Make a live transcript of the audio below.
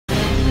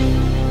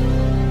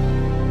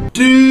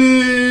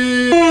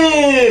Dude,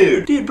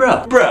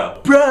 bro.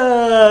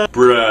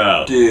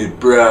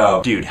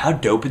 Dude, how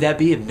dope would that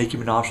be if Nicki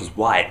Minaj was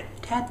white?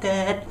 Tap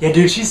that. Yeah,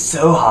 dude, she's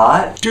so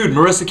hot. Dude,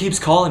 Marissa keeps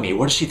calling me.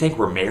 What does she think,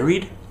 we're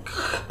married?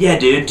 Yeah,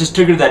 dude, just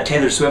took her to that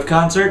Taylor Swift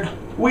concert.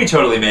 We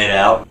totally made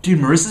out. Dude,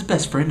 Marissa's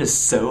best friend is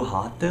so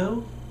hot,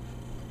 though.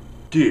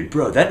 Dude,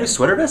 bro, that new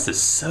sweater vest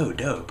is so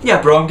dope.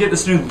 Yeah, bro, I'm getting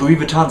this new Louis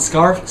Vuitton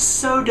scarf.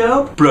 So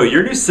dope. Bro,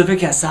 your new Civic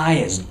Si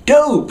is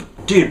dope.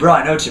 Dude, bro,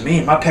 I know what you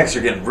mean. My pecs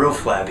are getting real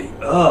flabby.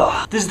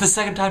 Ugh. This is the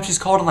second time she's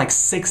called in like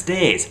 6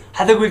 days.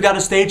 I think we've got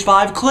a stage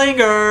 5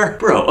 clinger.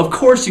 Bro, of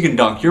course you can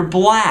dunk. You're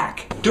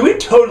black. Do we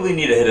totally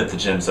need to hit at the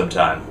gym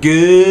sometime?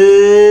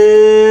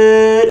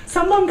 Good.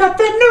 Someone got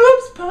the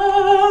noobs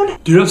bone.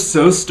 Dude, I'm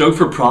so stoked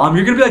for prom.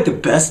 You're gonna be like the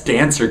best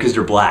dancer because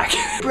you're black.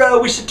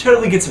 Bro, we should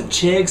totally get some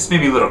chicks.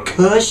 Maybe a little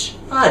kush.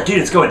 Ah, dude,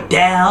 it's going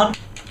down.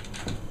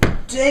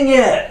 Dang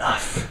it.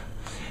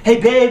 Hey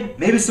babe,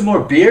 maybe some more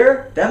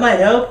beer? That might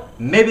help.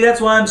 Maybe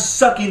that's why I'm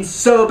sucking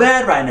so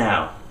bad right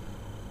now.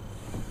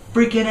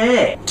 Freaking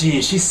A.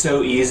 Dude, she's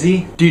so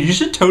easy. Dude, you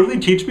should totally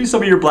teach me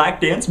some of your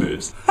black dance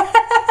moves.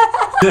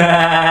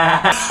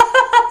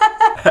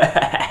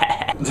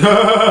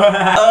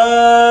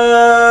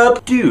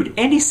 Dude,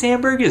 Andy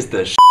Samberg is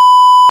the